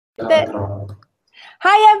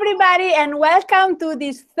Hi everybody, and welcome to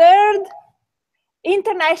this third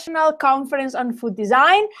International Conference on Food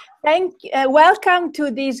Design. Welcome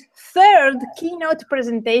to this third keynote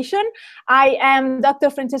presentation. I am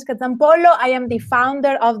Dr. Francesca Zampollo. I am the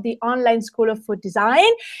founder of the Online School of Food Design,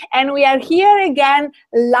 and we are here again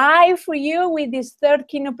live for you with this third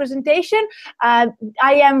keynote presentation. I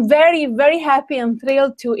am very, very happy and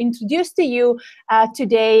thrilled to introduce to you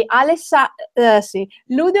today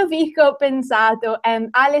Ludovico Pensato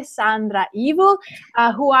and Alessandra Ivo,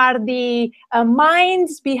 who are the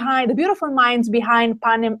beautiful minds behind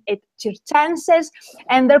Panem et Circenses,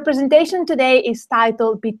 and their presentation today is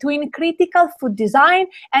titled Between Critical Food Design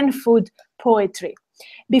and Food Poetry.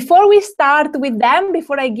 Before we start with them,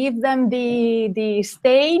 before I give them the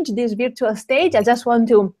stage, this virtual stage, I just want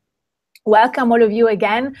to welcome all of you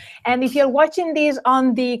again. And if you're watching this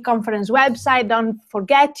on the conference website, don't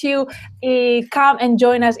forget to come and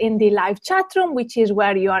join us in the live chat room, which is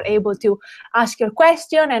where you are able to ask your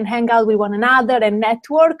question and hang out with one another and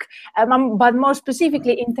network, but more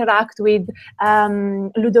specifically interact with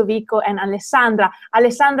Ludovico and Alessandra.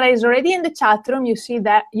 Alessandra is already in the chat room. You see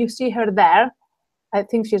her there. I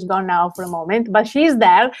think she's gone now for a moment, but she's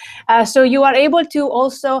there. So you are able to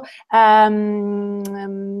also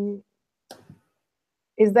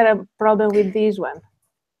is there a problem with this one?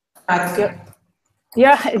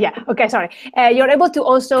 Yeah, okay, sorry. You're able to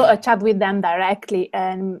also chat with them directly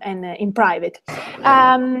and in private.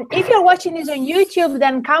 If you're watching this on YouTube,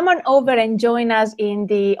 then come on over and join us in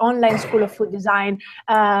the Online School of Food Design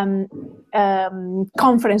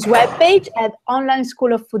conference webpage at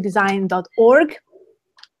onlineschooloffooddesign.org.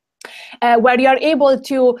 Where you're able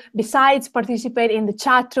to, besides participate in the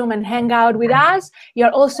chat room and hang out with us,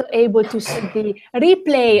 you're also able to see the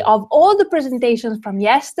replay of all the presentations from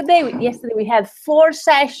yesterday. Yesterday we had 4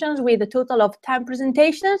 sessions with a total of 10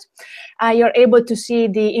 presentations. You're able to see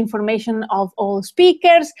the information of all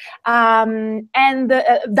speakers and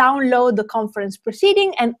download the conference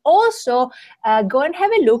proceeding, and also go and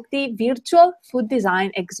have a look at the virtual food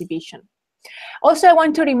design exhibition. Also, I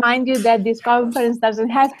want to remind you that this conference doesn't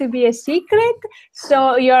have to be a secret,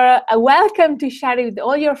 so you're welcome to share it with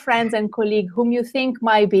all your friends and colleagues whom you think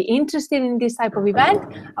might be interested in this type of event.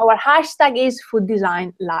 Our hashtag is Food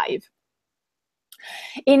Design Live.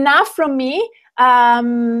 Enough from me.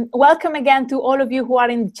 Welcome again to all of you who are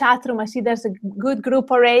in the chat room. I see there's a good group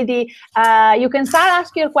already. You can start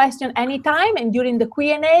asking your question anytime, and during the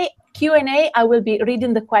Q&A, I will be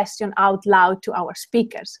reading the question out loud to our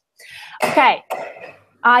speakers. Okay,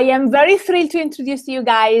 I am very thrilled to introduce to you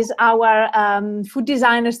guys our food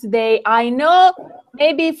designers today. I know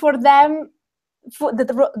maybe for them,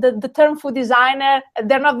 the term food designer,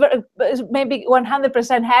 they're not maybe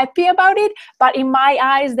 100% happy about it, but in my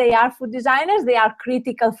eyes, they are food designers. They are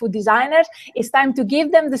critical food designers. It's time to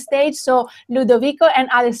give them the stage. So Ludovico and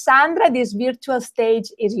Alessandra, this virtual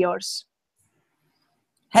stage is yours.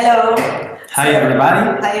 Hello. Hi,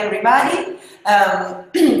 everybody. Hi, everybody.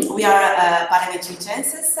 We are Panem et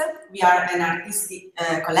Circenses. We are an artistic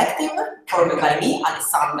collective formed by me,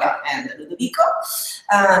 Alessandra, and Ludovico.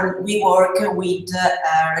 We work with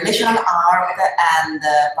relational art and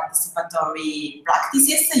participatory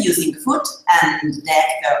practices using food and the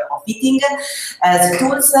act of eating as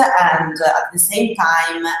tools, and at the same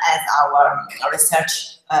time as our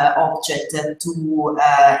research object to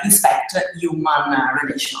inspect human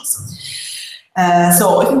relations.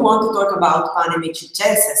 So if we want to talk about Panem et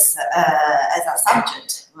Circenses as a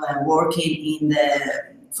subject working in the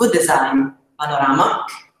food design panorama,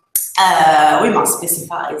 we must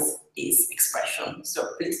specify this expression.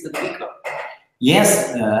 So please, Ludovico.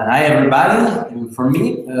 Yes, hi everybody. For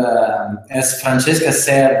me, as Francesca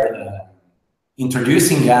said,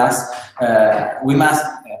 introducing us, we must,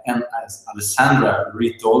 and as Alessandra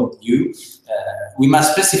retold you, we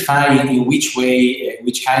must specify in which way,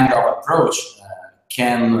 which kind of approach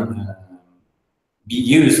can be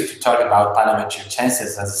used to talk about Panem et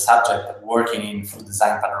Circenses as a subject working in food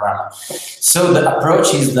design panorama. So the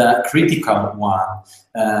approach is the critical one,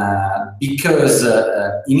 because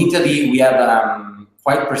in Italy we have a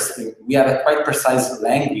quite precise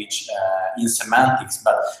language in semantics,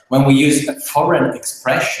 but when we use a foreign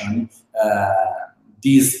expression,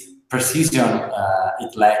 this precision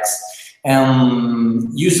it lacks.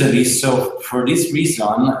 Usually, so for this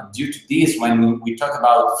reason, due to this, when we talk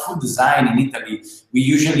about food design in Italy, we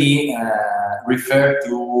usually refer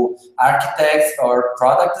to architects or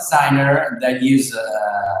product designer that use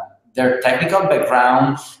their technical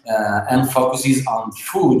background and focuses on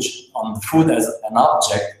food as an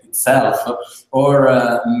object itself,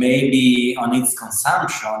 or maybe on its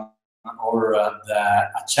consumption or the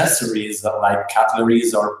accessories like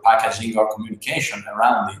cutleries or packaging or communication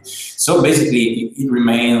around it. So basically, it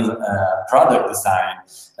remains product design.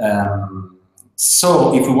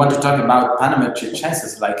 So if we want to talk about Panem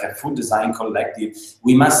Circenses, like a food design collective,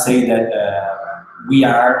 we must say that we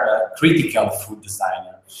are a critical food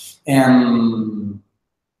designer. And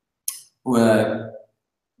the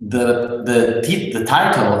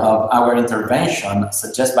title of our intervention,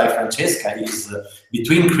 suggested by Francesca, is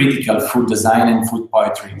Between Critical Food Design and Food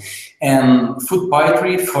Poetry. And food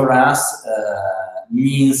poetry for us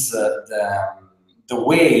means the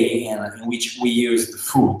way in which we use the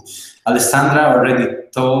food. Alessandra already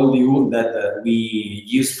told you that we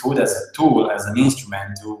use food as a tool, as an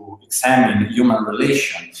instrument to examine human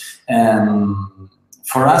relations. And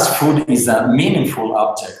for us, food is a meaningful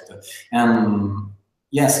object. And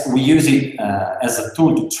yes, we use it as a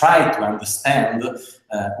tool to try to understand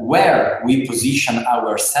where we position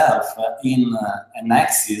ourselves in an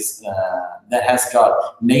axis that has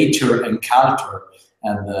got nature and culture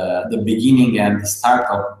at the beginning and the start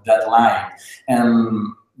of that line.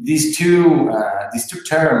 And these two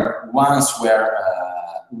terms once were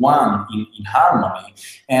one in harmony,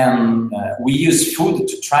 and we use food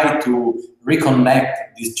to try to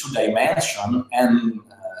reconnect these two dimensions. And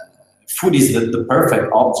food is the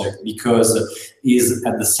perfect object because it is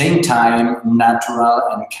at the same time natural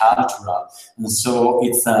and cultural, and so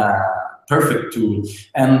it's a perfect tool.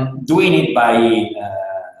 And doing it by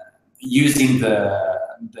using the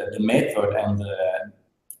method and the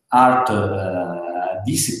art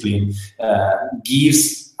discipline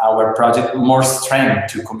gives our project more strength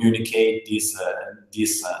to communicate this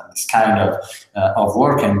kind of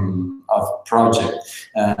work and of project.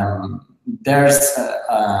 There's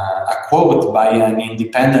a quote by an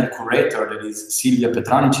independent curator, that is Silvia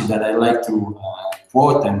Petronici, that I like to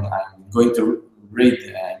quote, and I'm going to read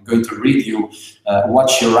you what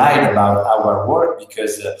she writes about our work,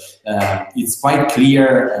 because it's quite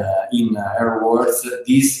clear in her words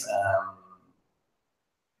this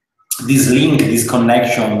link, this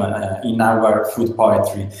connection in our food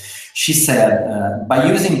poetry. She said, by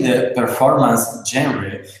using the performance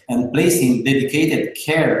genre and placing dedicated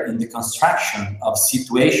care in the construction of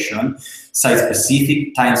situation,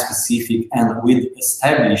 site-specific, time-specific, and with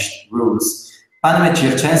established rules, Panem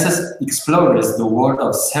Circenses explores the world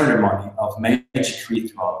of ceremony, of magic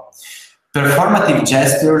ritual. Performative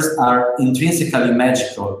gestures are intrinsically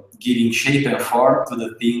magical, giving shape and form to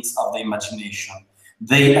the things of the imagination.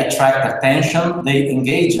 They attract attention, they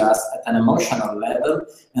engage us at an emotional level,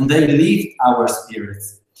 and they lift our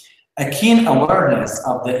spirits. A keen awareness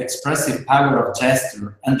of the expressive power of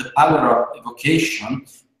gesture and the power of evocation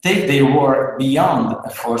take their work beyond a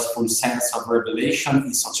forceful sense of revelation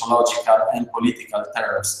in sociological and political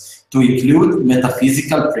terms, to include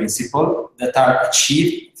metaphysical principles that are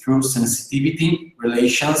achieved through sensitivity,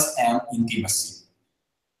 relations, and intimacy.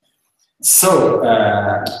 So,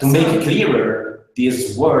 to make it clearer,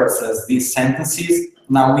 these words as these sentences,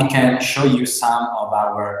 now we can show you some of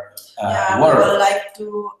our work. I would like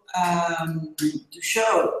to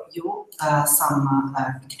show you some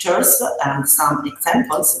pictures and some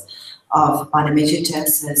examples of Panem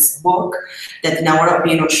Circenses' work that, in our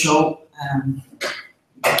opinion, show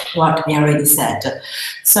what we already said.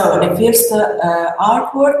 So the first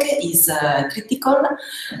artwork is critical.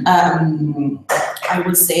 I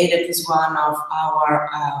would say that is one of our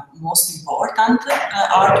most important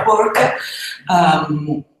artwork.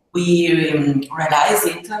 We realized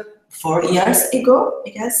it 4 years ago,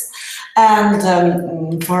 I guess, and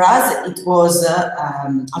for us it was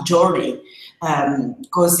a journey,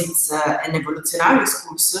 because it's an evolutionary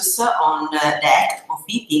excursus on the act of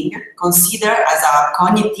eating, considered as a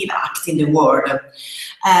cognitive act in the world.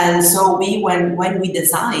 And so when we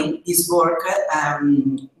designed this work,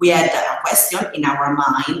 we had a question in our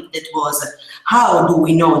mind that was, how do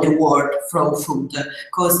we know the world from food?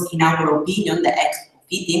 Because in our opinion, the act of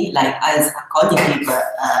eating, like as a cognitive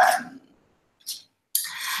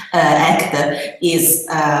act, is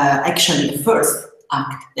actually the first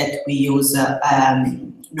act that we use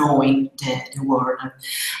knowing the world.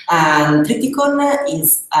 Triticon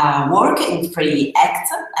is work in 3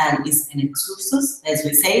 acts and is an excursus, as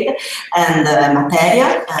we said, and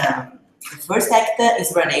materia, The first act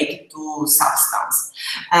is related to substance,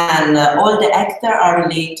 and all the acts are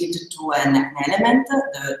related to an element.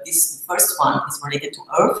 The first one is related to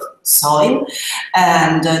earth, soil,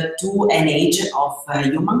 and to an age of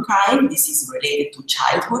humankind. This is related to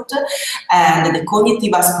childhood, and the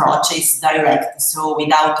cognitive approach is direct, so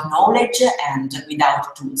without knowledge and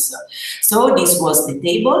without tools. So this was the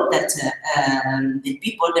table that the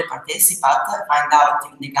people, the participants, find out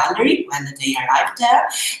in the gallery when they arrived there,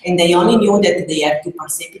 and they only knew that they had to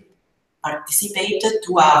participate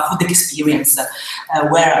to a food experience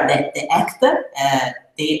where the act,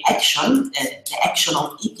 the action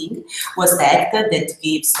of eating was the act that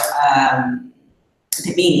gives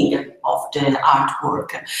the meaning of the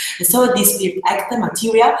artwork. So this act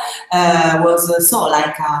material was so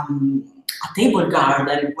like a table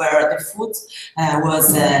garden where the food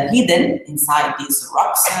was hidden inside these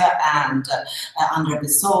rocks and under the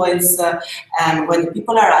soils. And when the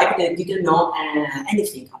people arrived, they didn't know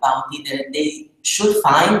anything about it. They should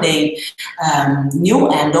find a new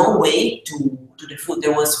and own way to the food.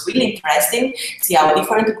 It was really interesting to see how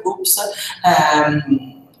different groups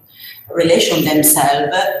relation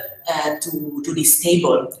themselves to this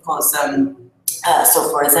table, because so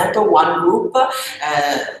for example, one group,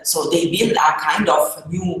 so they built a kind of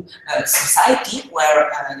new society where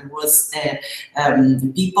there was the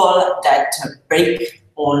people that break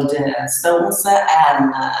all the stones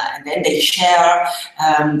and then they share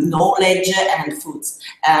knowledge and food.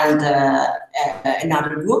 And in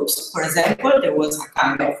other groups, for example, there was a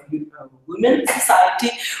kind of women society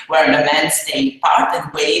where the men stay apart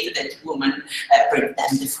and wait that women bring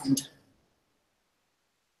them the food.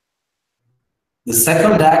 The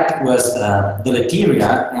second act was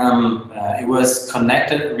deleteria, and it was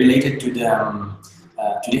related to the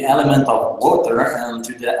element of water and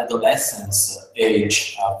to the adolescence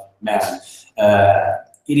age of man.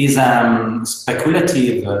 It is a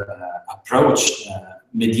speculative approach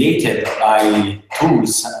mediated by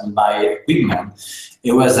tools and by equipment.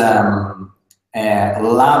 It was a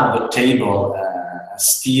lab table,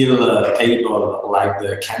 steel table like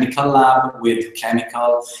the chemical lab with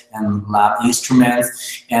chemical and lab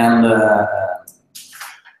instruments, and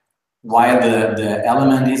while the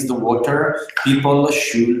element is the water, people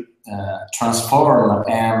should transform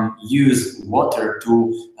and use water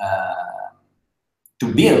to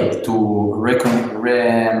build, to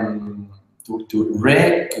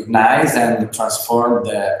recognize and transform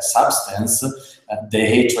the substance, the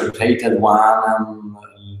hydrated one,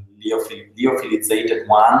 lyophilizated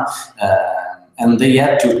one, and they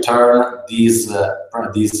had to turn these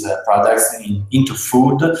products into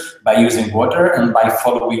food by using water and by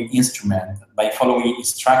following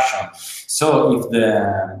instruction. So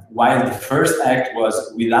while the first act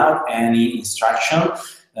was without any instruction,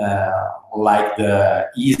 like the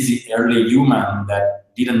easy early human that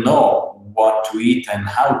didn't know what to eat and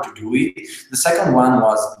how to do it, the second one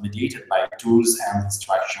was mediated by tools and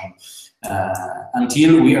instruction.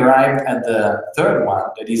 Until we arrived at the third one,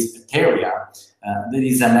 that is deleteria. That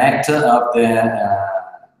is an act of the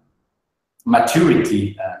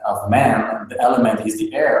maturity of man. The element is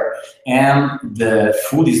the air, and the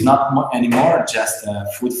food is not anymore just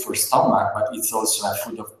food for stomach, but it's also a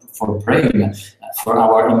food for brain, for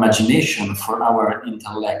our imagination, for our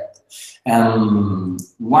intellect. And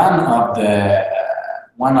one of the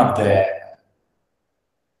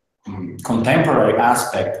contemporary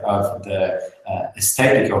aspect of the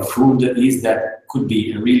aesthetic of food is that could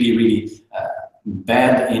be really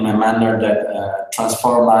bad in a manner that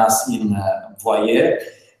transforms us in voyeur.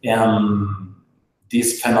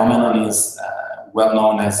 This phenomenon is well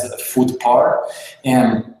known as food porn,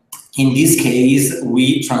 and in this case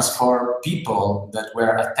we transform people that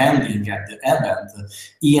were attending at the event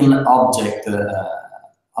in object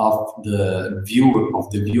of the view of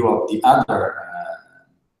the other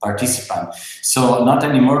participant. So not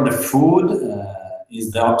anymore the food is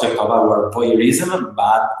the object of our voyeurism,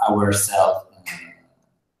 but ourselves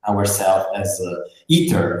as a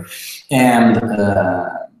eater. And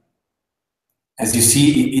as you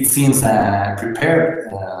see, it seems a prepared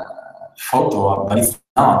photo, but it's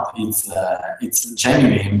not. It's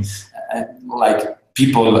genuine. Like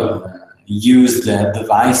people use the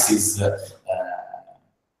devices.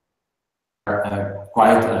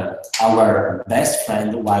 Quite our best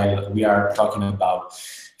friend while we are talking about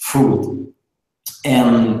food.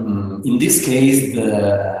 And in this case,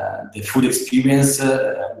 the food experience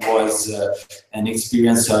was an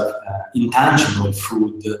experience of intangible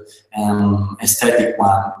food and aesthetic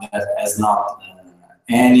one that has not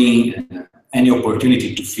any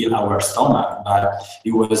opportunity to fill our stomach, but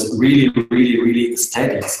it was really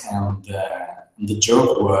aesthetics and the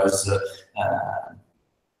joke was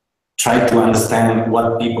try to understand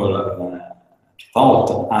what people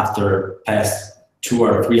thought after past 2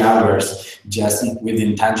 or 3 hours just with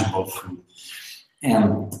intangible food.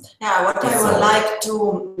 And yeah, what I would like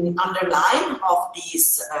to underline of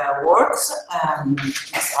these works,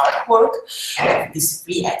 this artwork, this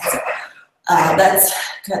 3 acts, that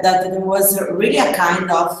there was really a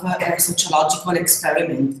kind of sociological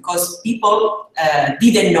experiment, because people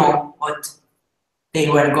didn't know what they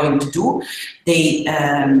were going to do. They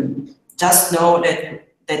just know that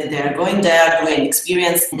they're going there, doing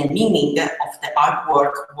experience, and the meaning of the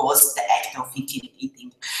artwork was the act of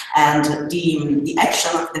eating. And the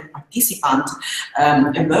action of the participant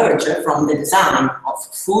emerged from the design of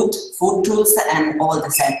food tools, and all the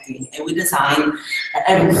setting. And we designed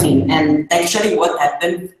everything. And actually what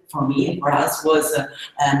happened for me, for us, was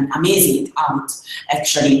amazing how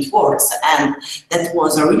actually it works. And that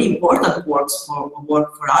was a really important work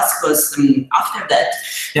for us, because after that,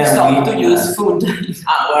 we stopped to use food in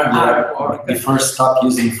our artwork. We first stopped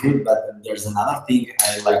using food, but there's another thing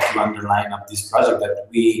I like to underline of this project, that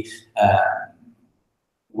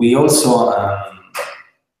we also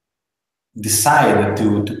decided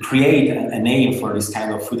to create a name for this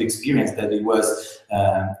kind of food experience, that it was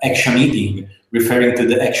action eating, referring to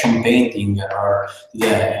the action painting or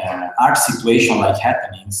the art situation like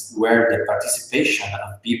happenings, where the participation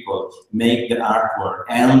of people make the artwork,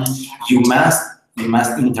 and you must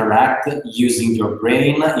interact using your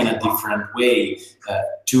brain in a different way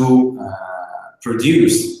to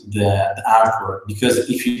produce the artwork. Because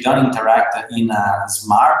if you don't interact in a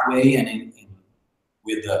smart way and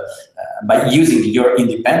by using your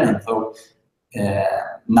independent thought,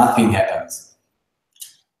 nothing happens.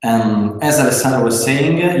 And as Alessandro was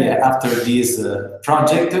saying, after this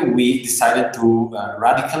project, we decided to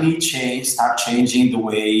radically start changing the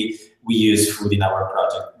way we use food in our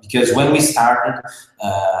project. Because when we started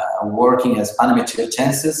working as Panem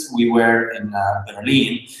Circenses, we were in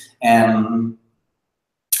Berlin, and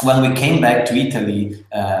when we came back to Italy,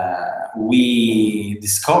 we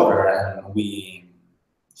discovered and we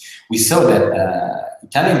saw that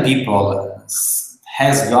Italian people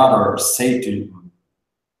has got or say to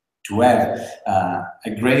have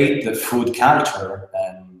a great food culture,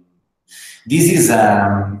 and this is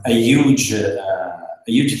a huge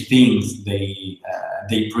thing they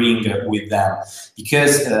bring with them,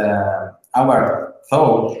 because our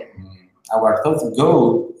thoughts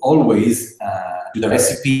go always to the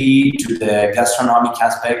recipe, to the gastronomic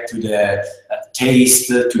aspect, to the taste,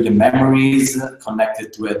 to the memories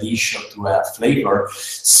connected to a dish or to a flavor.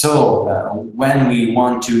 So when we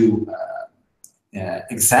want to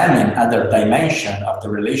examine other dimension of the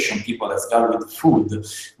relation people has got with food,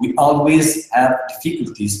 we always have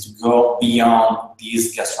difficulties to go beyond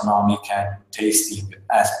this gastronomic and tasting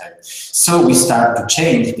aspect. So we start to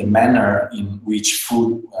change the manner in which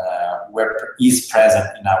food is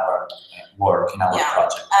present in our work, in our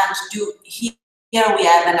project. And here we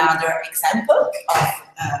have another example of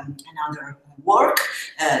another work.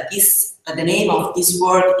 The name of this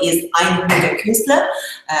work is Ein Künstler.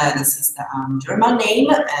 This is the German name,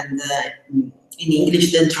 and in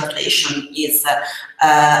English the translation is a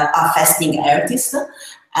fasting artist,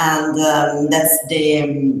 and that's the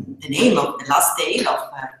name of the last tale of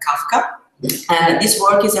Kafka. And this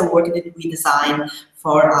work is a work that we designed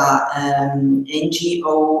for an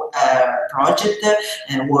NGO project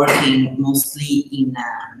working mostly in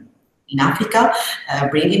Africa,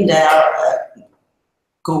 bringing their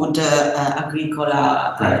good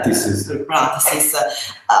agricola practices.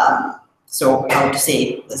 So how to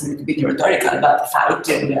say, it's a little bit rhetorical, but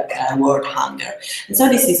fighting world hunger. And so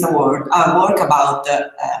this is a work about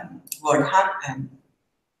world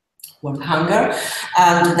hunger,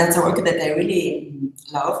 and that's a work that I really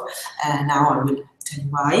love. Now I will tell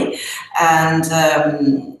you why. And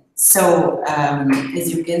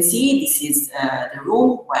as you can see, this is the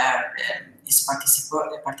room where this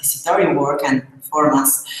participatory work and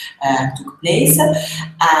performance took place.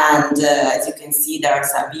 And as you can see,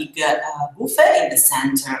 there's a big buffet in the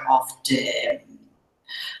center of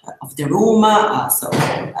the room.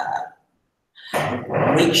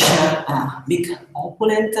 Rich, big,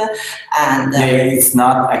 opulent, and it's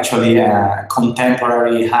not actually a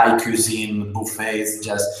contemporary high cuisine buffet. It's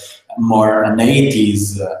just more an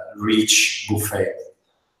 80s rich buffet.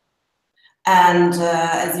 And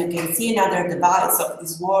as you can see, another device of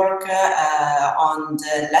this work, on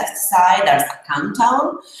the left side there's a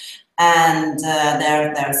countdown, and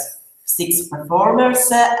there's 6 performers,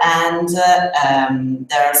 and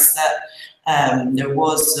there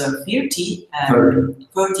was 30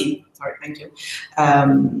 sorry, thank you,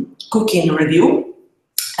 cooking review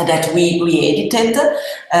that we edited,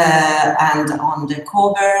 and on the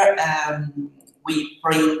cover we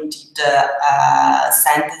printed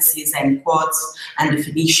sentences and quotes and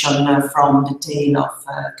definition from the tale of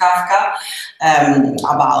Kafka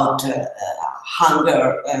about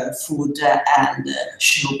hunger, food, and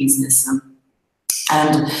show business.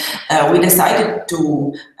 And we decided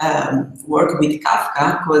to work with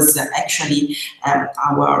Kafka because actually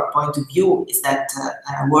our point of view is that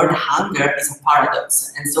word hunger is a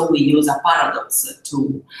paradox, and so we use a paradox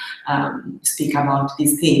to speak about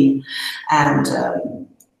this theme. And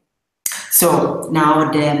so now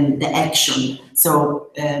then the action. So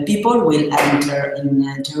people will enter in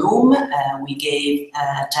the room. We gave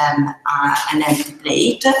them an empty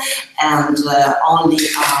plate and only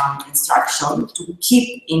instruction to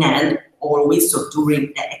keep in hand always, so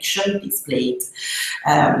during the action, this plate.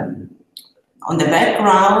 On the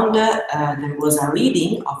background, there was a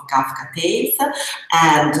reading of Kafka tales,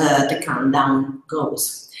 and the countdown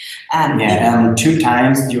goes. And 2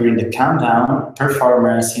 times during the countdown,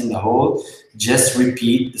 performers in the hall just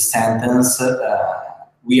repeat the sentence,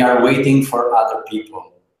 we are waiting for other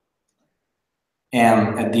people.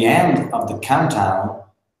 And at the end of the countdown,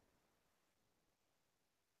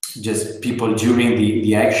 just people during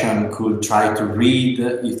the action could try to read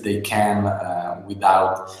if they can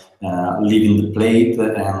without leaving the plate,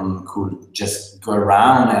 and could just go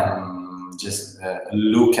around and just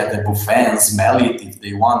look at the buffet and smell it if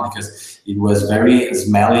they want, because it was very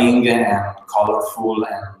smelling and colorful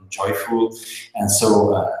and joyful, and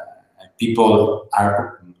so people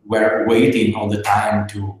were waiting all the time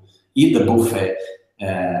to eat the buffet.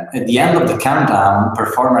 At the end of the countdown,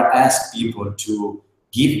 performer asked people to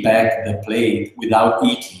give back the plate without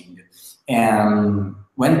eating, and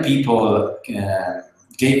when people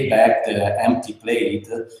gave back the empty plate,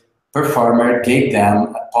 performer gave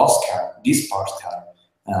them a postcard, this postcard.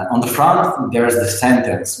 On the front, there's the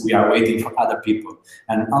sentence, we are waiting for other people.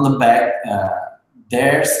 And on the back,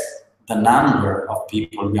 there's the number of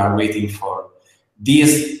people we are waiting for.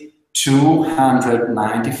 These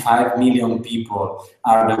 295 million people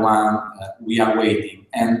are the one we are waiting.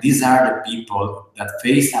 And these are the people that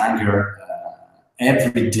face hunger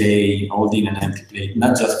every day, holding an empty plate,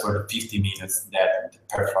 not just for the 50 minutes that the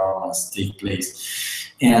performance takes place.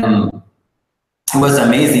 And it was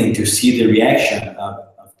amazing to see the reaction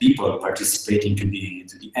of people participating to the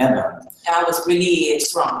event. Yeah, it was really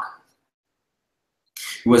strong.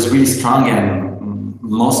 It was really strong, and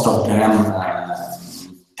most of them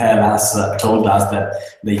told us that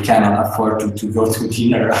they cannot afford to go to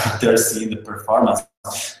dinner after seeing the performance.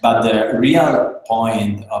 But the real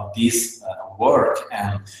point of this work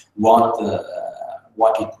and what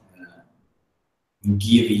it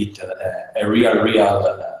give it a real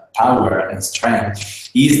power and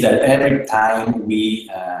strength is that every time we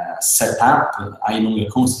set up Einunge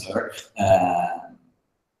Kunstler,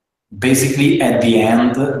 basically at the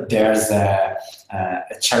end there's a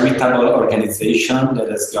charitable organization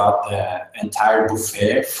that has got the entire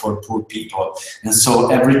buffet for poor people, and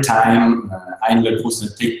so every time Einunge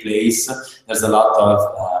Kunstler takes place, there's a lot of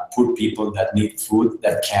poor people that need food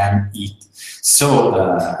that can eat. So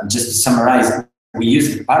just to summarize, we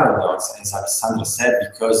use the paradox, as Alessandro said,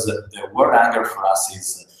 because the word hunger for us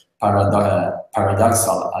is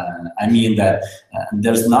paradoxal. I mean that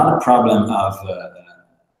there's not a problem of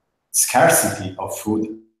scarcity of food,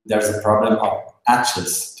 there's a problem of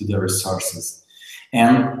access to the resources.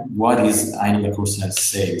 And what is Einunge Kunstler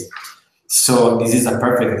says? So this is a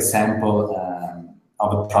perfect example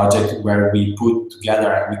of a project where we put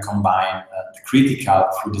together and we combine the critical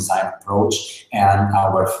food design approach and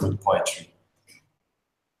our food poetry.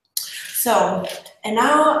 So, and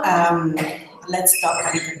now let's talk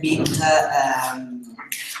a little bit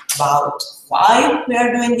about why we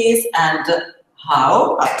are doing this and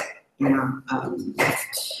how,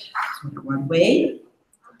 one way.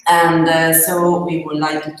 And so we would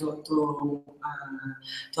like to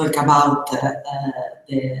talk about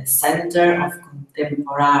the Center of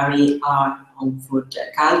Contemporary Art on Food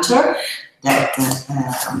Culture, that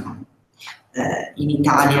in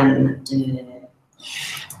Italian,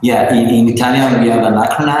 yeah, in Italian we have an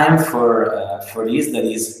acronym for this, that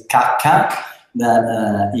is CACCA,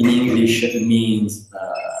 that in English means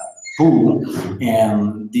poo,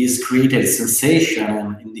 and this created sensation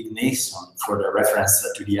and indignation for the reference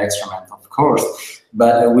to the excrement, of course,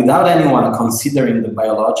 but without anyone considering the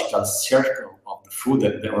biological circle of the food,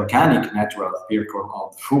 the organic natural circle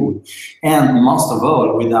of the food, and most of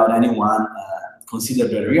all, without anyone consider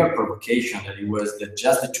the real provocation that it was that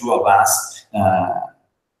just the two of us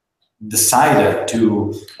decided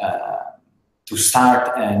to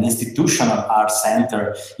start an institutional art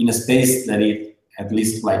center in a space that is at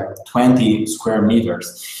least like 20 square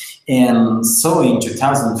meters. And so in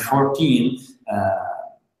 2014,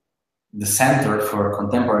 the Center for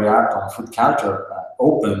Contemporary Art and Food Culture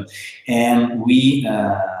opened, and we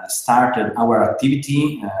started our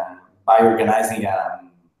activity by organizing a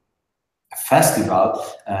festival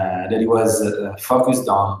that was focused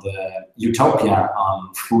on the utopia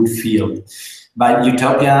on food field. But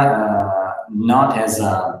utopia not as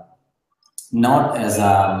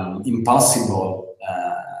an impossible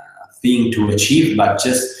thing to achieve, but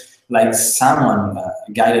just like someone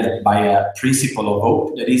guided by a principle of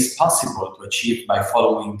hope that is possible to achieve by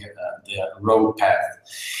following the road path.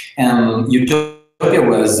 And utopia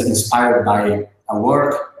was inspired by a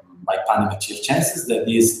work by Panem and Circenses that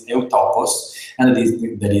is Eutopos, and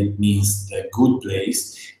that it means the good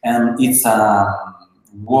place, and it's a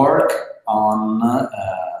work on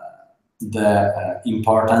the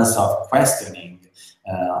importance of questioning,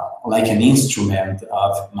 like an instrument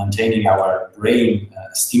of maintaining our brain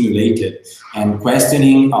stimulated, and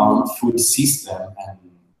questioning on food system, and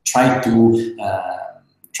try to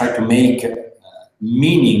make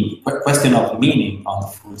question of meaning on the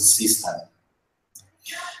food system.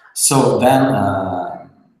 So then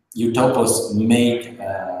Utopos make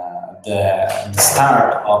the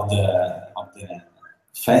start of the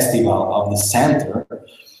festival of the center,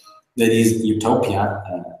 that is Utopia.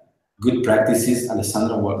 Good practices.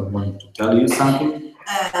 Alessandra want to tell you something?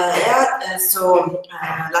 So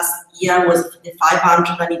last year was the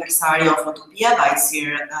 500th anniversary of Utopia by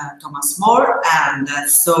Sir Thomas More, and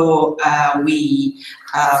so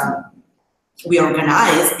we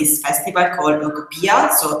organized this festival called Utopia,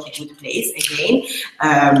 so a good place again,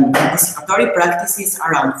 participatory practices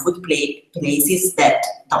around food places that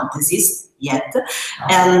don't exist yet,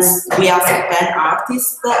 and we have 10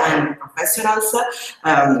 artists and professionals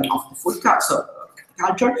of the food culture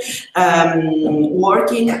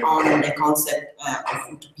working on the concept of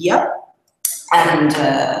Utopia. And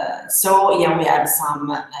so yeah, we have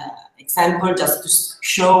some example just to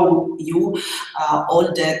show you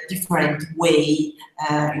all the different way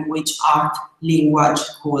in which art, language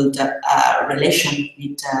hold relation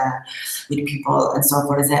with people. And so,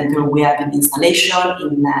 for example, we have an installation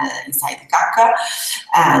inside the Cacca,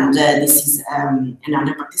 and this is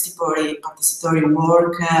another participatory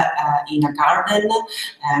work in a garden,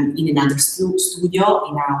 in another studio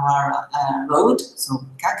in our road, so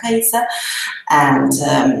Cacca is. And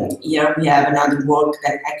here we have another work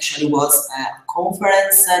that actually was a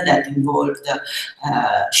conference that involved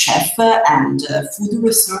chef and food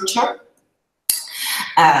researcher.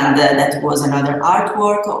 And that was another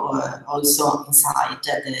artwork also inside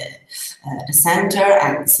the center,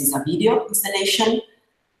 and this is a video installation.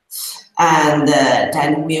 And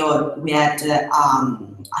then we had a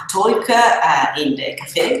talk in the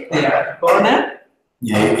cafe there at the corner.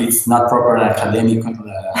 Yeah, it's not proper academic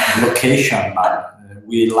location, but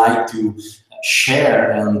we like to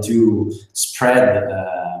share and to spread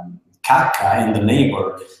Cacca in the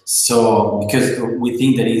neighbor. So, because we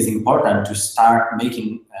think that it is important to start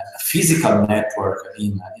making a physical network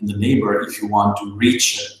in the neighbor if you want to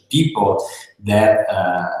reach people that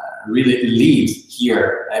really live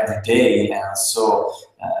here every day. And so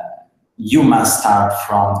you must start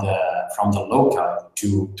from the local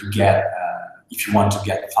to get, if you want to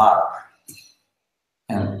get far.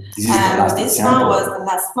 And this is the last example. One was the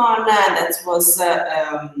last one, that was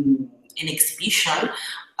an exhibition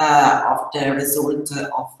of the result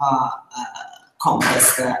of a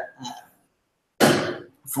contest,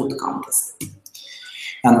 food contest.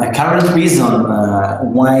 And the current reason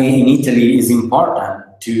why in Italy is important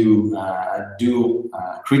to do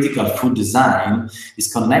critical food design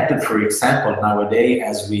is connected, for example, nowadays,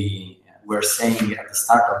 as we were saying at the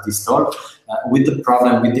start of this talk, with the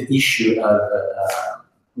problem, with the issue of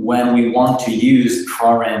when we want to use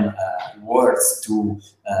foreign words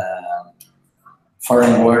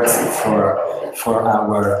for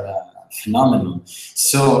our phenomenon.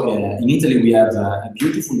 So in Italy we have a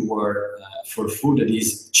beautiful word for food that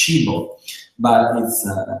is cibo, but it's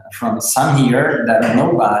from some year that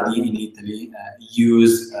nobody in Italy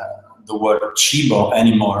use the word cibo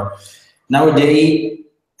anymore. Nowadays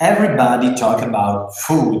everybody talk about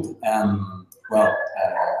food, and well,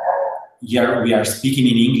 here we are speaking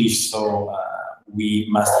in English, so we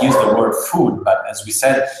must use the word food, but as we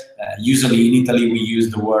said, usually in Italy we use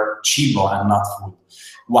the word cibo and not food.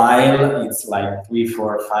 While it's like 3,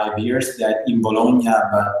 4, 5 years that in Bologna,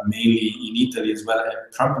 but mainly in Italy as well,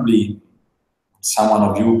 probably someone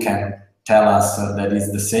of you can tell us that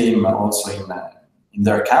is the same also in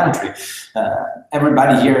their country,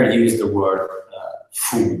 everybody here used the word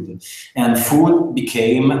food, and food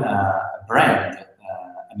became a brand,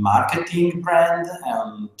 a marketing brand,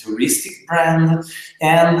 touristic brand,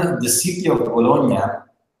 and the city of Bologna,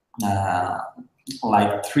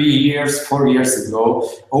 like 3 years, 4 years ago,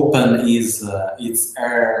 opened its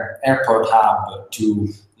airport hub to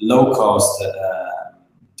low-cost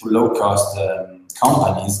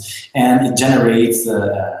companies, and it generates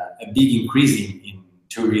a big increase in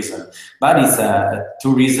tourism. But it's a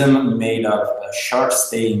tourism made of short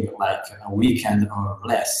staying, like a weekend or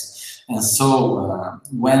less. And so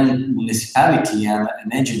when municipality and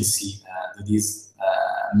an agency, that is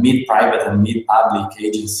mid-private and mid-public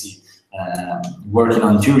agency, working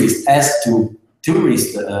on tourists, as to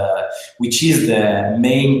tourists, which is the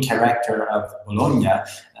main character of Bologna,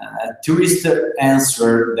 tourists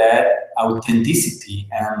answer that authenticity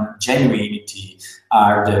and genuinity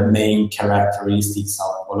are the main characteristics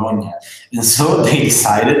of Bologna. And so they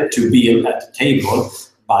decided to build at the table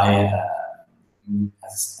by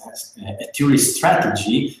a tourist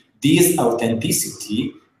strategy, this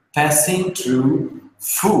authenticity passing through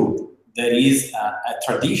food. There is a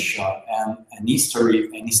tradition and an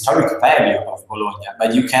historic value of Bologna,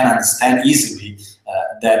 but you can understand easily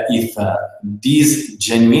that if this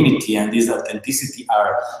genuinity and this authenticity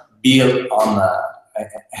are built on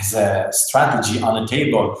as a strategy on a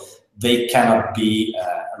table, they cannot be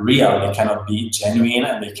real, they cannot be genuine,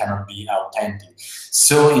 and they cannot be authentic.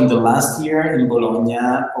 So in the last year in Bologna,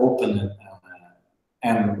 opened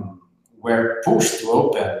and were pushed to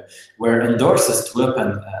open, were endorsed to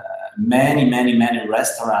open many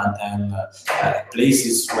restaurants and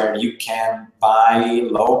places where you can buy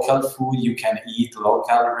local food, you can eat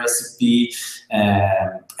local recipe,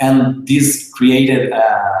 and this created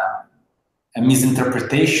a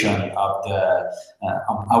misinterpretation of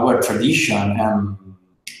our tradition. And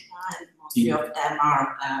most of them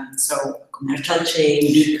are so commercial chain,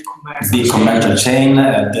 big commercial chain.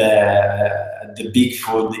 The big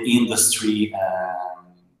food industry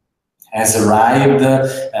has arrived.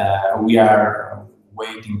 We are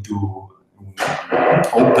waiting to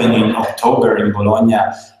open in October in Bologna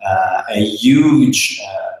a huge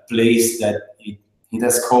place that it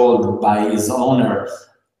has called by its owner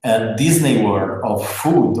a Disney World of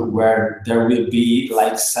food, where there will be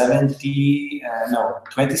like 27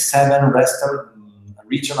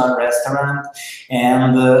 regional restaurants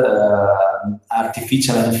and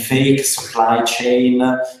artificial and fake supply chain,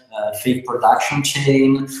 fake production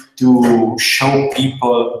chain, to show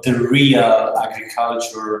people the real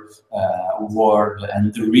agriculture world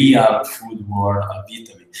and the real food world of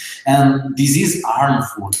Italy. And this is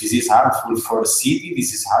harmful. This is harmful for the city.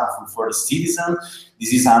 This is harmful for the citizen.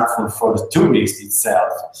 This is harmful for the tourist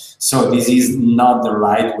itself. So this is not the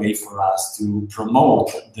right way for us to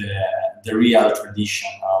promote the real tradition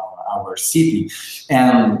of our city.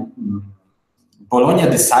 And Bologna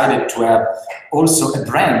decided to have also a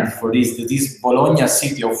brand for this Bologna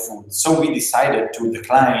City of Food. So we decided to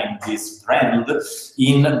decline this brand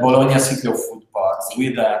in Bologna City of Food parts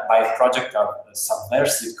by a project of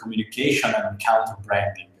subversive communication and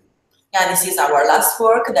counter-branding. Yeah, this is our last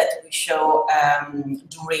work that we show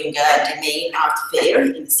during the main art fair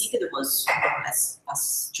in the city. That was more or less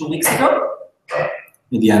 2 weeks ago. At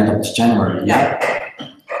the end of January, yeah.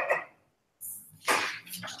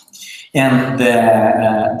 And the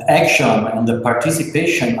action and the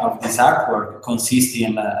participation of this artwork consists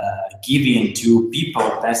in giving to people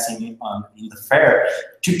passing in the fair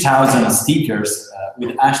 2,000 stickers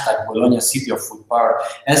with hashtag Bologna City of Food Park,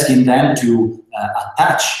 asking them to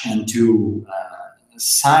attach and to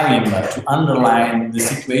sign, to underline the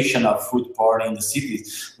situation of food porn in the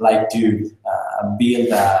cities, like to build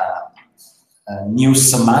a new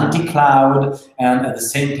semantic cloud, and at the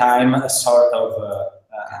same time a sort of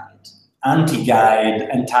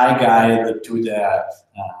anti-guide to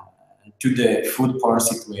the food porn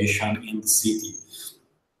situation in the city.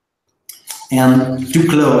 And to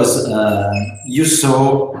close, you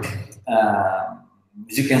saw,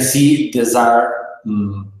 as you can see,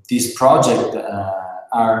 these projects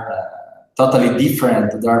are totally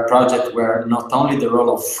different. There are projects where not only the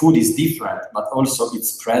role of food is different, but also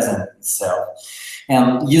its presence itself.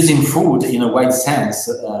 And using food in a wide sense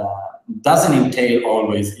doesn't entail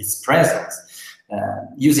always its presence.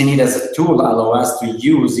 Using it as a tool allows us to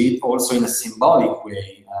use it also in a symbolic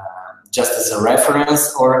way, just as a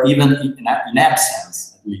reference, or even in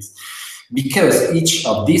absence, at least. Because each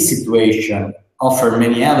of these situations offer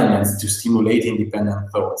many elements to stimulate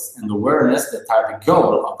independent thoughts and awareness that are the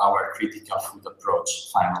goal of our critical food approach,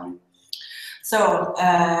 finally. So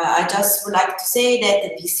I just would like to say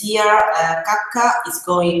that this year Kakka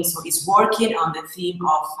is working on the theme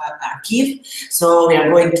of archive. So we are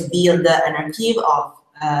going to build an archive of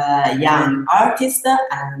young artists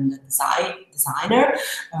and designer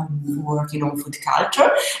working on food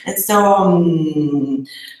culture. And so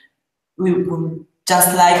we would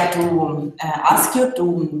just like to ask you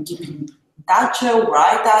to keep in touch,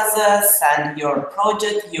 write us, send your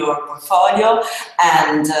project, your portfolio,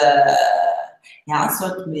 and yeah,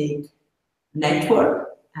 so to make network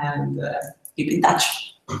and keep in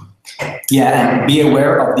touch. Yeah, and be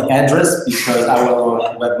aware of the address, because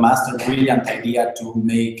our webmaster brilliant idea to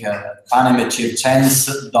make Panem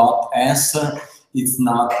Circenses.s, it's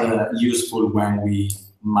not useful when we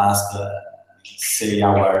must say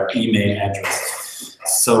our email address.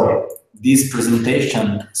 So this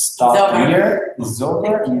presentation stopped here, is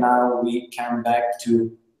over. Now we come back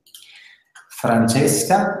to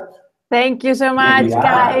Francesca. Thank you so much,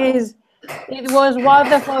 guys. It was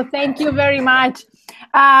wonderful. Thank you very much.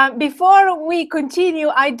 Before we continue,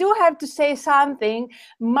 I do have to say something.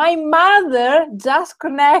 My mother just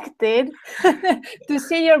connected to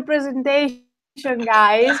see your presentation,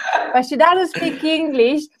 guys, but she doesn't speak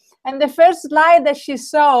English. And the first slide that she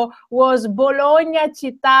saw was Bologna,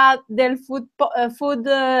 città del food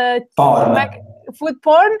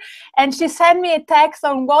porn, and she sent me a text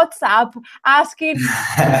on WhatsApp asking,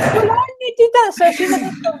 Bologna, città. So she's a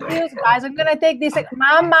bit confused, guys. I'm gonna take this.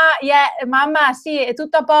 Mamma, yeah, mamma, sì, è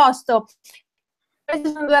tutto a posto.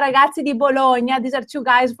 Questi sono due ragazzi di Bologna. These are two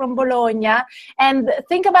guys from Bologna. And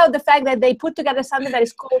think about the fact that they put together something that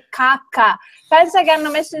is called Kakka. Pensa che hanno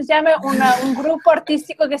messo insieme un gruppo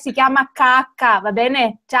artistico che si chiama Kakka. Va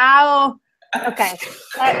bene? Ciao. Okay.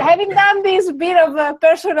 Having done this bit of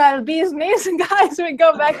personal business, guys, we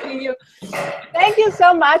go back to you. Thank you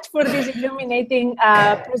so much for this illuminating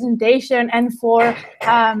presentation and for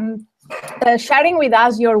sharing with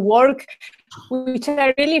us your work, which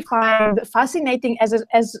I really find fascinating. As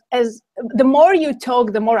the more you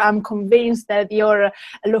talk, the more I'm convinced that your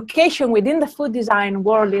location within the food design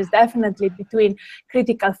world is definitely between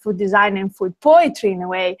critical food design and food poetry in a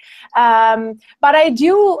way. But I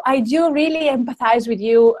do really empathize with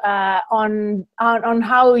you on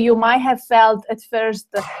how you might have felt at first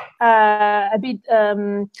a bit.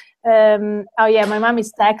 Oh yeah, my mom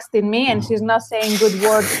is texting me and she's not saying good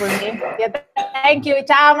words for me. Yeah, thank you.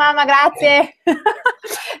 Ciao, mama, grazie.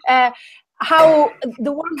 How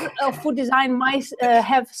the world of food design might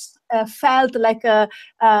have felt like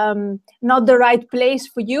not the right place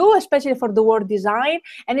for you, especially for the word design.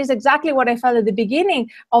 And it's exactly what I felt at the beginning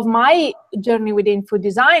of my journey within food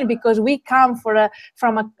design, because we come from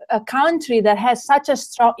a country that has such a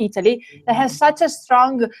strong, Italy, that has such a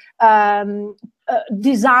strong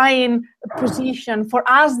design position. For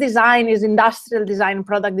us, design is industrial design,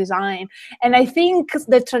 product design. And I think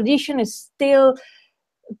the tradition is still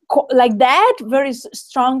like that, very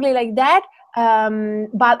strongly like that.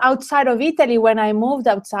 But outside of Italy, when I moved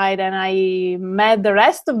outside and I met the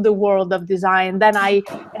rest of the world of design, then I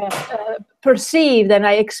perceived and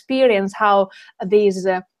I experienced how this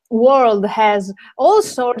world has all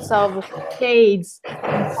sorts of shades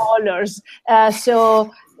and colors. So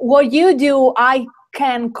what you do, I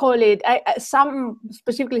can call it, some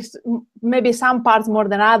specifically, maybe some parts more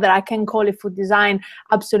than other, I can call it food design,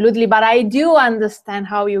 absolutely. But I do understand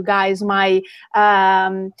how you guys might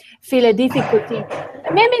feel a difficulty,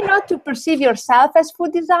 maybe not to perceive yourself as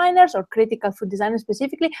food designers or critical food designers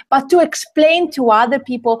specifically, but to explain to other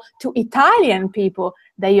people, to Italian people,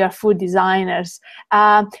 that you are food designers.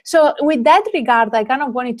 So with that regard, I kind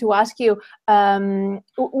of wanted to ask you,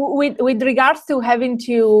 with regards to having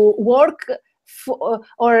to work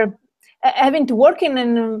or having to work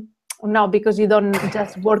in, no, because you don't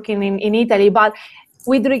just work in Italy, but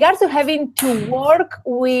with regards to having to work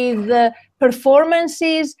with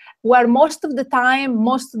performances where most of the time,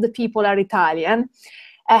 most of the people are Italian,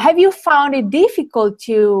 have you found it difficult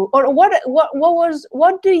to, or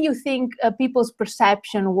what do you think people's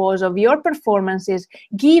perception was of your performances,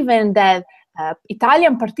 given that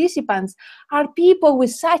Italian participants are people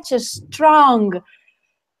with such a strong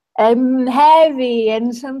and heavy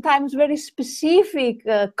and sometimes very specific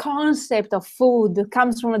concept of food that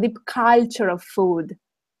comes from a deep culture of food?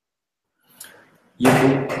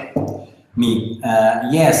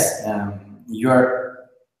 Yes, you're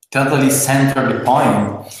totally centered the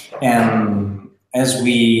point. And as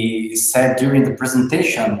we said during the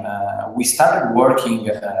presentation, we started working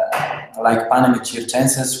like Panem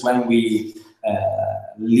Circenses when we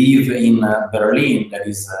live in Berlin, that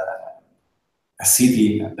is a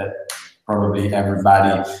city that probably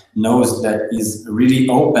everybody knows, that is really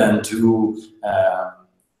open to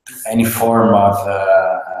any form of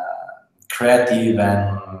creative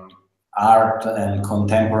and art and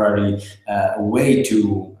contemporary way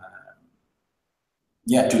to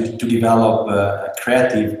to develop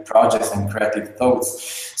creative projects and creative thoughts.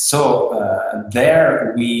 So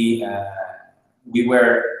there we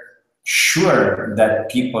were sure that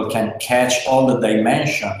people can catch all the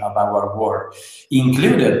dimension of our work,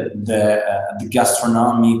 included the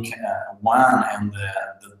gastronomic one and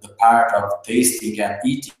the part of tasting and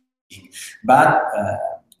eating, but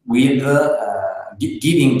with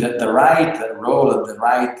giving the right role, the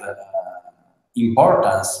right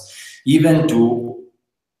importance, even to.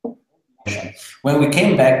 When we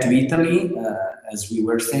came back to Italy, as we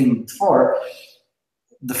were saying before,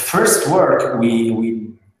 the first work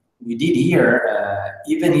we did here,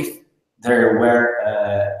 even if there were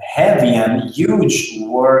heavy and huge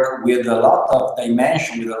work with a lot of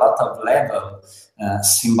dimension, with a lot of level,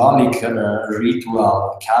 symbolic,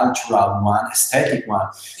 ritual, cultural one, aesthetic one.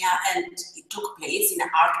 Yeah, and it took place in an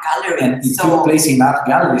art gallery. And it took place in art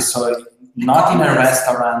gallery, so not in a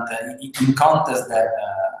restaurant, in contest that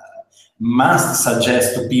must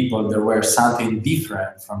suggest to people there were something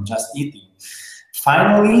different from just eating.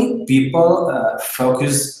 Finally, people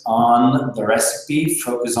focus on the recipe,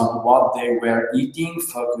 focus on what they were eating,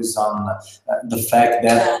 focus on the fact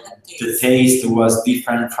that the taste was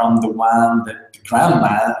different from the one that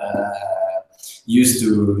grandma used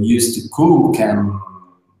to cook, and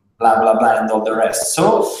blah blah blah and all the rest.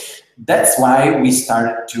 So that's why we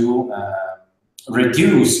started to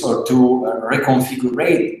reduce or to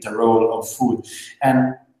reconfigure the role of food.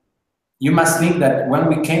 And you must think that when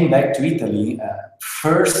we came back to Italy,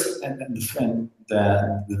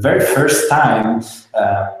 the very first time,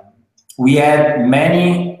 we had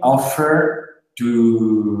many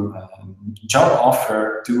job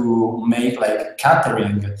offer to make like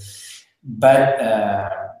catering, but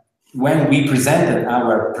when we presented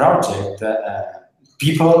our project,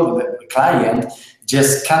 people, the client,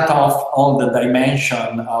 just cut off all the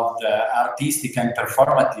dimension of the artistic and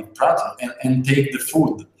performative project and take the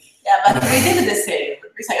food. Yeah, but we did the same.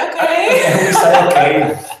 We say, okay. And we say, okay,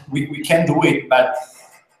 we can do it, but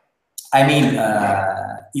I mean,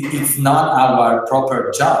 it's not our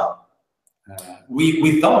proper job.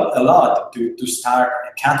 We thought a lot to start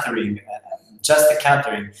a catering, just a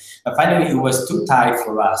catering, but finally it was too tight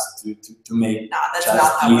for us to make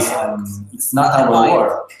just this. It's not our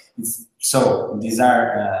work. So these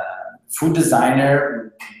are food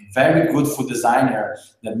designer, very good food designer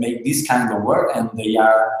that make this kind of work, and they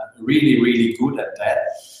are really, really good at that.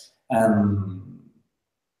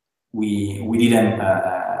 We didn't.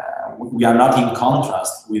 We are not in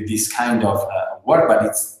contrast with this kind of work, but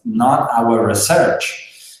it's not our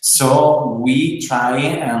research. So we try,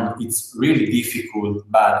 and it's really difficult,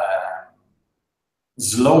 but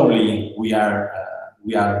slowly we are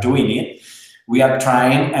doing it. We are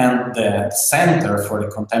trying, and the Center for the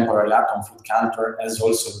Contemporary Art and Food Culture has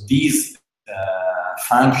also this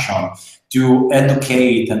function to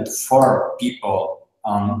educate and to form people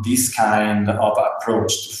on this kind of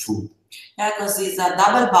approach to food. Yeah, because it's a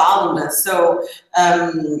double bound. So,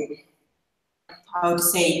 how to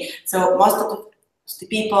say? So most of the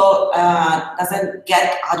people doesn't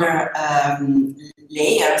get other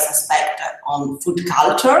layers aspect on food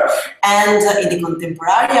culture, and in the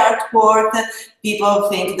contemporary art world, people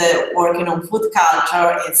think that working on food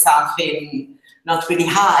culture is something not really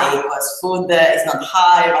high, because food is not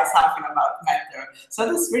high, but something about matter. So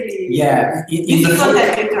that's really difficult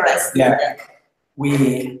and interesting. Yeah,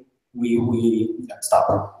 we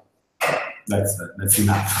stop. That's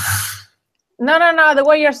enough. No. The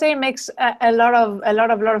way you're saying makes a lot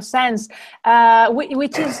of sense,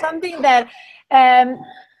 which is something that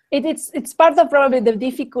it's part of probably the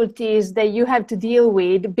difficulties that you have to deal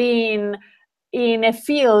with being in a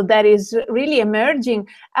field that is really emerging,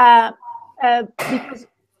 because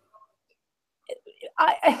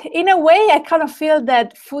in a way I kind of feel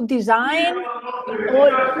that food design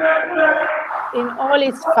in all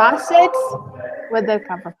its facets, where they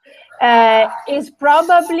come from, has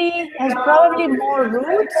probably more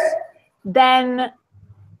roots than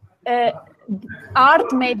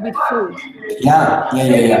art made with food. Yeah.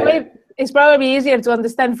 It's probably easier to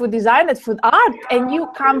understand food design than food art, and you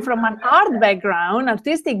come from an art background,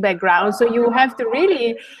 artistic background, so you have to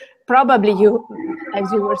really, probably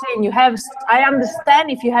as you were saying, I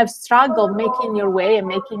understand if you have struggled making your way and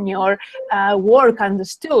making your work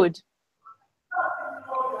understood.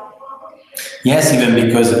 Yes, even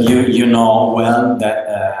because you know well that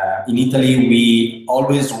in Italy we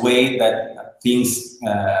always wait that things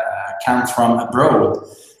come from abroad,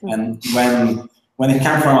 and when it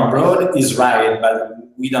comes from abroad, is right, but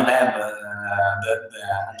we don't have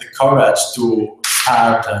the courage to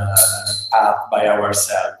start a path by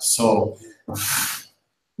ourselves. So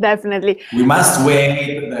definitely, we must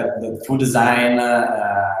wait that the food design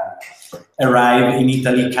arrive in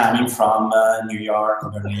Italy, coming from New York,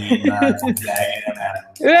 Berlin, Copenhagen, and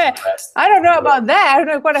yeah. the rest. I don't know about that. I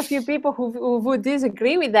know quite a few people who would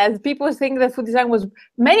disagree with that. People think that food design was,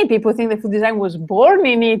 many people think that food design was born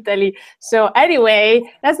in Italy. So anyway,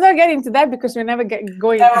 let's not get into that because we're never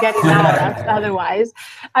going to get it out otherwise.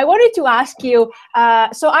 I wanted to ask you,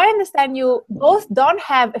 so I understand you both don't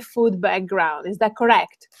have a food background. Is that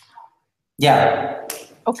correct? Yeah.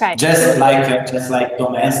 Okay. Just like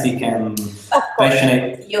domestic and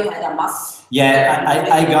passionate. You had a mass. Yeah,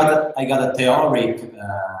 I got a theoric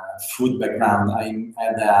food background. I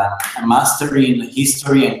had a master in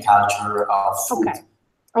history and culture of food.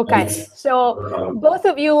 Okay. So both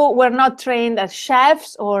of you were not trained as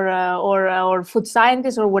chefs or food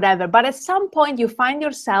scientists or whatever, but at some point you find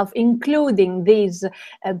yourself including this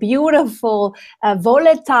beautiful,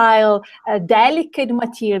 volatile, delicate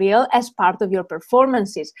material as part of your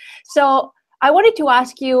performances. So I wanted to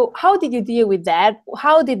ask you, how did you deal with that?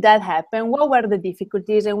 How did that happen? What were the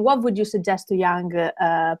difficulties, and what would you suggest to young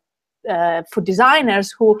food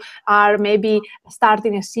designers who are maybe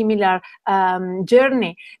starting a similar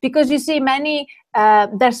journey? Because you see,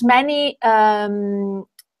 there's many young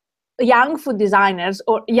food designers,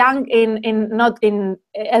 or young not in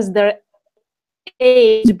as their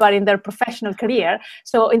age, but in their professional career.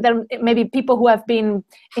 So in their, maybe people who have been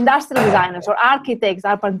industrial designers or architects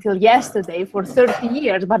up until yesterday for 30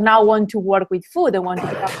 years, but now want to work with food and want to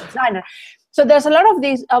become a designer. So there's a lot of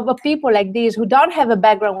these people like these who don't have a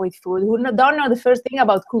background with food, who don't know the first thing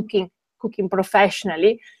about cooking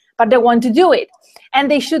professionally, but they want to do it.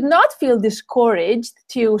 And they should not feel discouraged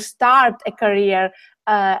to start a career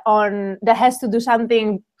that has to do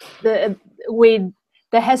something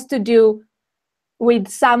with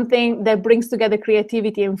something that brings together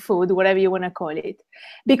creativity and food, whatever you want to call it,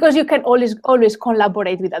 because you can always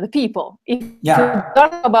collaborate with other people. If you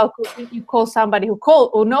don't know about cooking, you call somebody who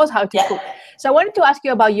knows how to cook. So I wanted to ask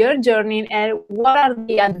you about your journey and what are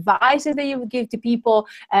the advices that you would give to people,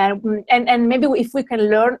 and maybe if we can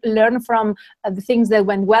learn from the things that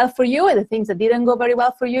went well for you and the things that didn't go very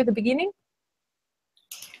well for you at the beginning.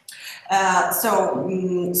 So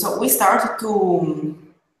we started to.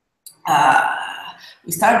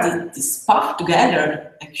 We started this path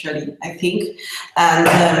together, actually, I think.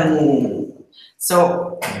 And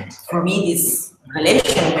so for me, this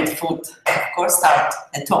relation with food, of course, started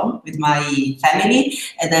at home with my family.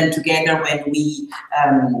 And then together, when we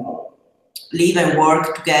live and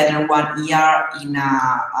work together 1 year in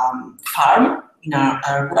a farm, in a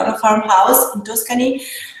rural farmhouse in Tuscany,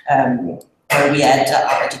 where we had a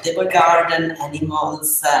vegetable garden,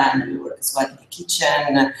 animals, and we worked as well in the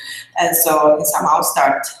kitchen. And so we somehow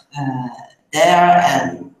start there.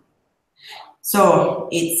 And so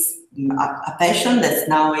it's a passion that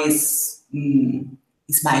now is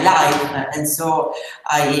my life. And so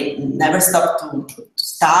I never stopped to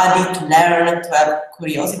study, to learn, to have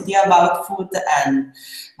curiosity about food. And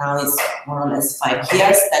now it's more or less 5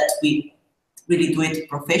 years that we really do it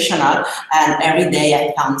professional. And every day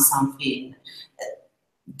I found something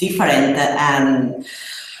different. And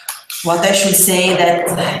what I should say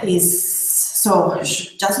that is, so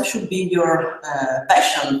just should be your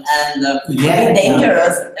passion and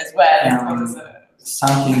dangerous as well.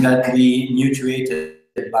 Something that we mutuated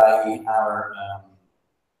by our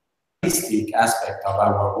artistic aspect of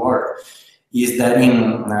our work is that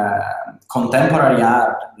in contemporary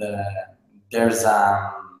art, there's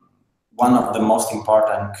one of the most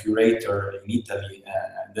important curator in Italy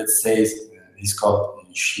that says,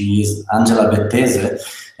 she is Angela Bettese,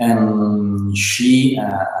 and she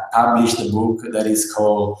published a book that is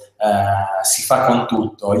called Si fa con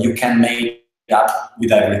tutto, you can make up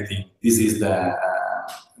with everything. This is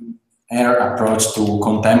her approach to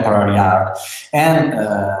contemporary art, and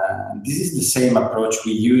this is the same approach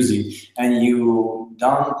we use it, and you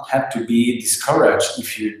don't have to be discouraged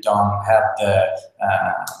if you don't have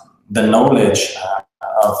the knowledge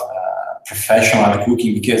of professional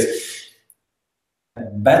cooking, because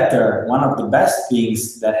one of the best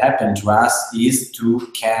things that happened to us is to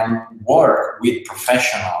can work with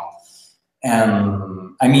professional.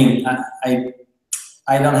 And I mean, I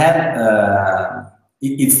don't have,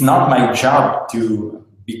 it's not my job to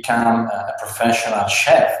become a professional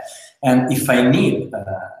chef. And if I need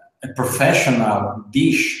a professional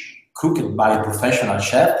dish cooked by a professional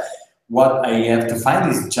chef, what I have to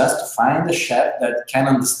find is just to find a chef that can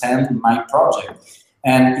understand my project.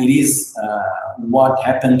 And it is what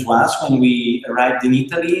happened to us when we arrived in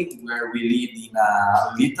Italy, where we lived in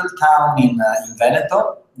a little town in Veneto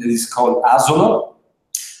that is called Asolo.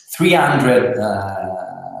 300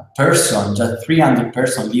 just 300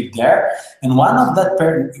 persons lived there. And one of that,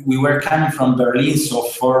 we were coming from Berlin, so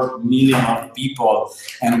 4 million of people,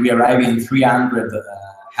 and we arrived in 300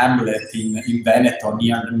 hamlet in Veneto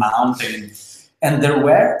near the mountain. And there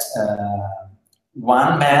were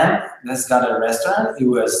one man that's got a restaurant. He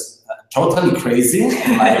was totally crazy,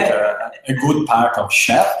 like a good part of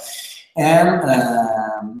chef, and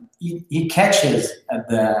he catches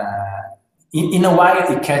in a while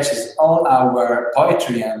he catches all our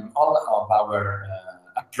poetry and all of our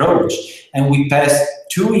approach. And we passed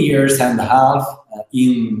 2 years and a half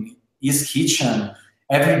in his kitchen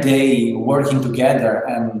every day, working together,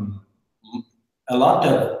 and a lot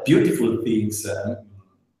of beautiful things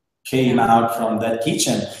came out from that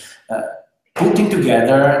kitchen, putting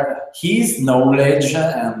together his knowledge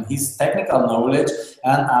and his technical knowledge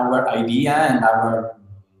and our idea and our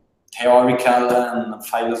theoretical and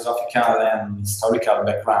philosophical and historical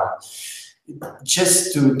background,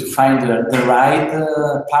 just to find the right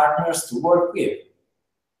partners to work with.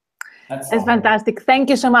 That's fantastic. Thank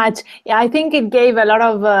you so much. Yeah, I think it gave a lot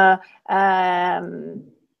of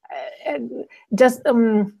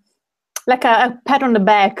like a pat on the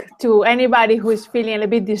back to anybody who is feeling a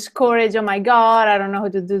bit discouraged. Oh my God, I don't know how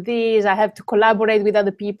to do this. I have to collaborate with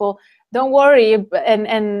other people. Don't worry.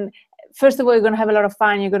 And first of all, you're going to have a lot of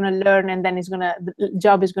fun. You're going to learn, and then the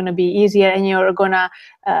job is going to be easier, and you're going to,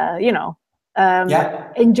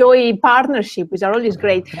 enjoy partnership, which are always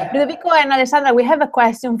great. Yeah. Ludovico and Alessandra, we have a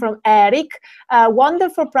question from Eric.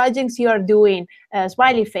 Wonderful projects you are doing,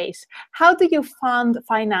 smiley face. How do you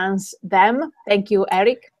finance them? Thank you,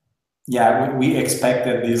 Eric. Yeah, we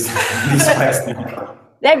expected this question.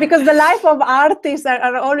 Yeah, because the life of artists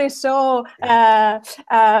are always so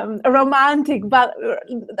romantic, but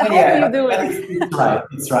how do you do it?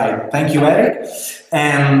 It's right. Thank you, Eric.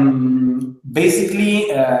 And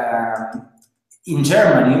basically, in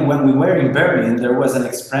Germany, when we were in Berlin, there was an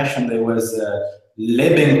expression that was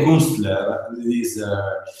Lebenskünstler, this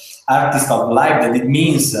artist of life, that it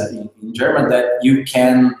means in German that you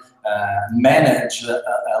can manage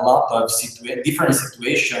a lot of different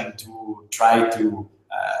situations to try to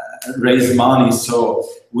raise money. So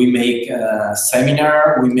we make a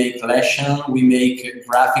seminar, we make lesson, we make a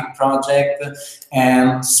graphic project,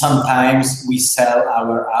 and sometimes we sell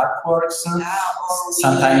our artworks.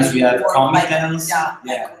 Sometimes we have commissions,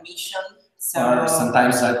 commission. Or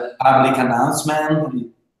sometimes a public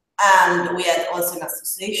announcement. And we had also an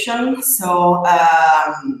association. So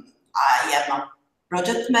I am a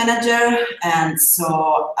project manager, and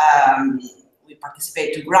so we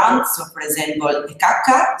participate to grants. So, for example, the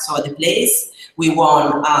Cacca, so the place, we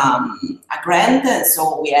won a grant, and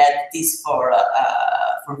so we had this for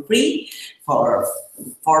free for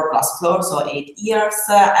 4+ floors, so 8 years,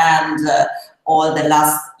 and all the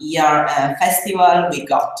last year festival we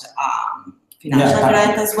got financial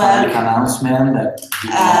grant as well. Announcement that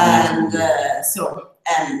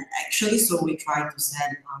and actually, so we try to sell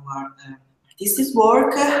our artistic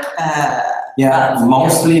work.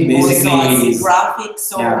 Mostly basically graphics.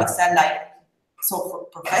 So we sell for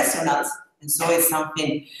professionals, and so it's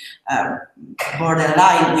something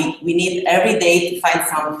borderline. We need every day to find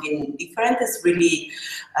something different. It's really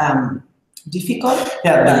difficult.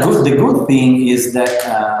 Yeah, the good thing is that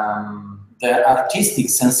the artistic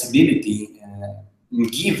sensibility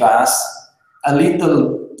give us a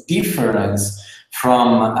little difference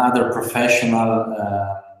from other professional.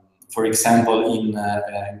 For example, in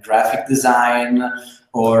graphic design,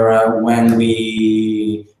 or when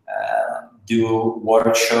we do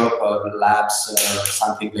workshop or labs or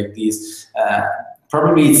something like this,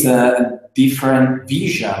 probably it's a different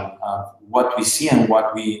vision of what we see and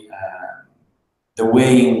what we, the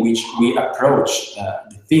way in which we approach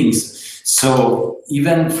the things. So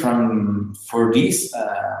even for this,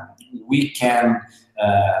 we can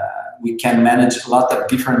manage a lot of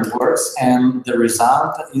different works, and the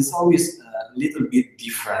result is always a little bit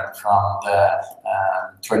different from the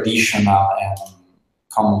traditional and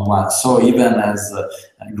common one. So even as a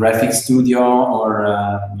graphic studio or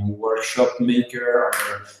a workshop maker or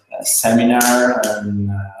a seminar and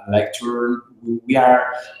lecturer, we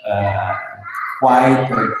are quite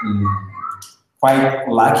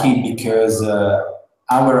lucky, because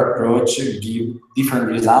our approach gives different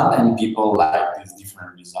results and people like this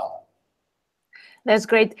different result. That's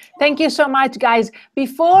great. Thank you so much, guys.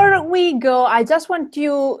 Before we go, I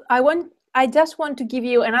want I just want to give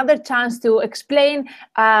you another chance to explain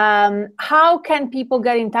how can people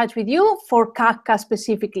get in touch with you for Kaka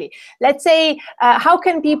specifically. Let's say, how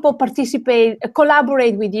can people participate,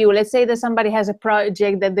 collaborate with you? Let's say that somebody has a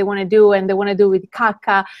project that they want to do and they want to do with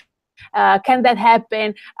Kaka. Can that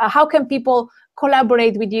happen? How can people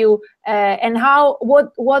collaborate with you, and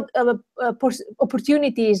what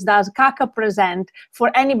opportunities does Kaka present for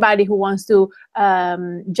anybody who wants to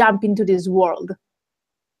jump into this world?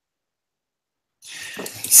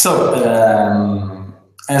 So,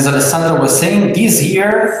 as Alessandra was saying, this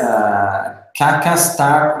year Kaka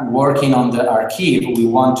start working on the archive. We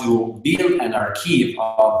want to build an archive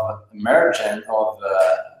of emergent, of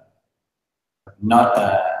not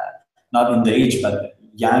in the age, but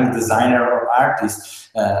young designer or artists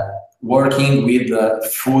working with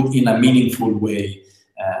food in a meaningful way.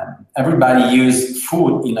 Everybody use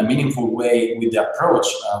food in a meaningful way with the approach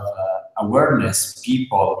of awareness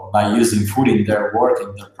people by using food in their work,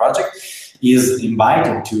 in their project, is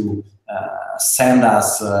invited to send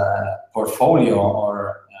us a portfolio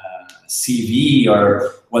or CV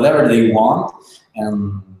or whatever they want,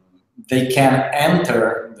 and they can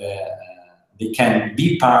enter they can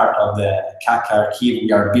be part of the Kaka archive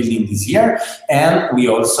we are building this year. And we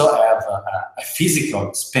also have a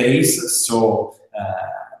physical space, so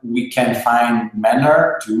we can find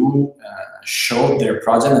manner to show their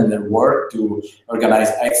project and their work, to organize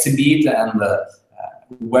exhibit, and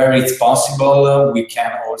where it's possible, we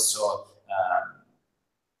can also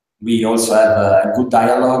have a good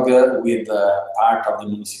dialogue with part of the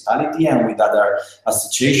municipality and with other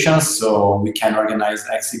associations, so we can organize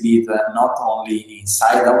exhibit not only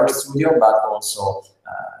inside our studio but also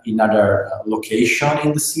in other location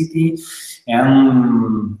in the city.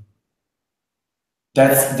 And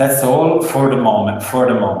that's all for the moment.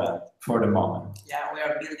 Yeah, we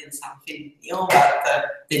are building something new, but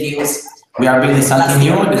the news. We are building something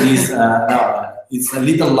new. That is it's a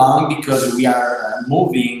little long because we are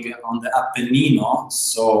moving on the Appennino,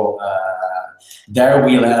 so there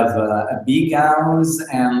we'll have a big house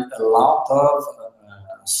and a lot of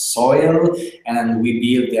soil, and we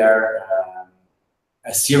build there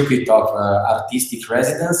a circuit of artistic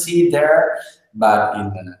residency there, but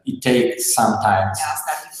it takes some time. Yeah,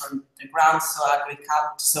 starting from the ground, so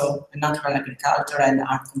agriculture, so natural agriculture and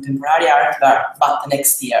art, contemporary art, but the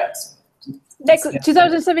next year. So, like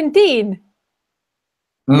 2017.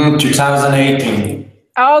 2018.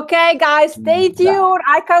 Okay, guys, stay tuned.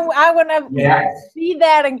 I want to be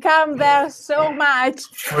there and come there so much.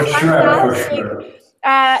 For sure.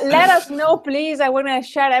 Let us know, please. I want to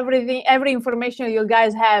share every information you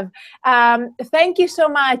guys have. Thank you so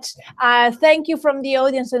much. Thank you from the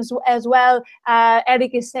audience as well.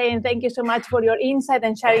 Eric is saying thank you so much for your insight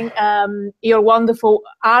and sharing your wonderful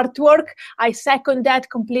artwork. I second that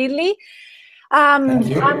completely. Thank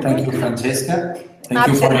you, Francesca. Thank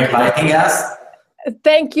you for inviting us.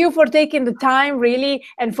 Thank you for taking the time, really,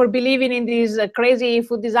 and for believing in this crazy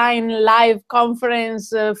food design live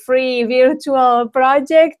conference, free virtual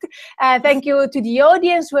project. Thank you to the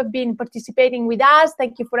audience who have been participating with us.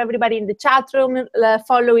 Thank you for everybody in the chat room,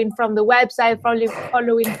 following from the website,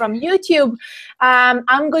 following from YouTube.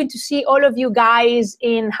 I'm going to see all of you guys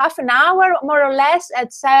in half an hour, more or less,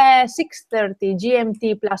 at 6:30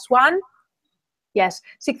 GMT +1. Yes,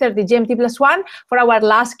 6:30 GMT +1 for our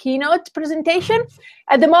last keynote presentation.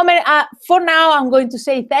 At the moment, for now, I'm going to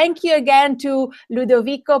say thank you again to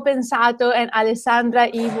Ludovico Pensato and Alessandra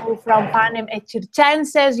Ivo from Panem and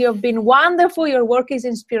Circenses. You've been wonderful. Your work is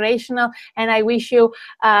inspirational, and I wish you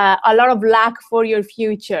a lot of luck for your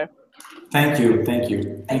future. Thank you. Thank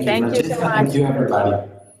you so much. Thank you, everybody.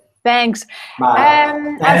 Thanks.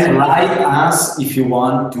 And write us if you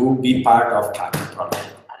want to be part of Kaka project.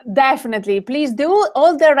 Definitely, please do.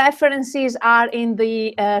 All the references are in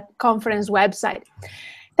the conference website.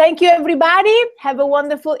 Thank you, everybody. Have a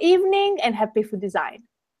wonderful evening and happy food design.